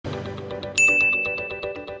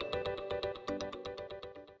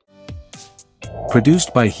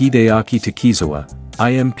Produced by Hideaki Takizawa,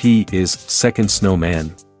 IMP is Second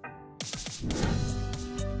Snowman.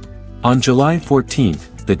 On July 14,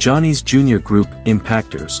 the Johnny's Junior group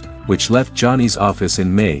IMPACTors, which left Johnny's office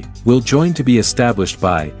in May, will join to be established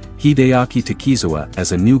by Hideaki Takizawa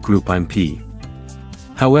as a new group IMP.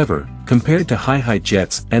 However, compared to HiHi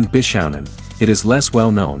Jets and Bishounen, it is less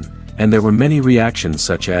well known, and there were many reactions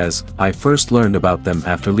such as, "I first learned about them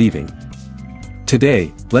after leaving."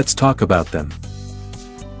 Today, let's talk about them.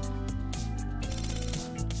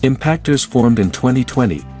 IMPACTors formed in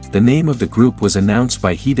 2020, the name of the group was announced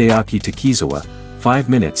by Hideaki Takizawa. 5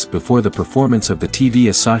 minutes before the performance of the TV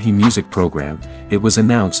Asahi music program, it was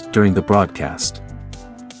announced during the broadcast.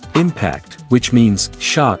 Impact, which means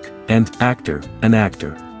shock, and actor, an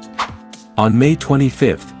actor. On May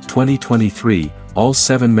 25, 2023, all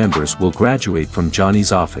 7 members will graduate from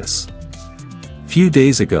Johnny's office. Few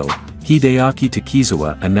days ago, Hideaki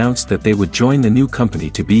Takizawa announced that they would join the new company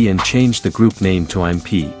TOBE and change the group name to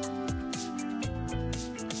IMP.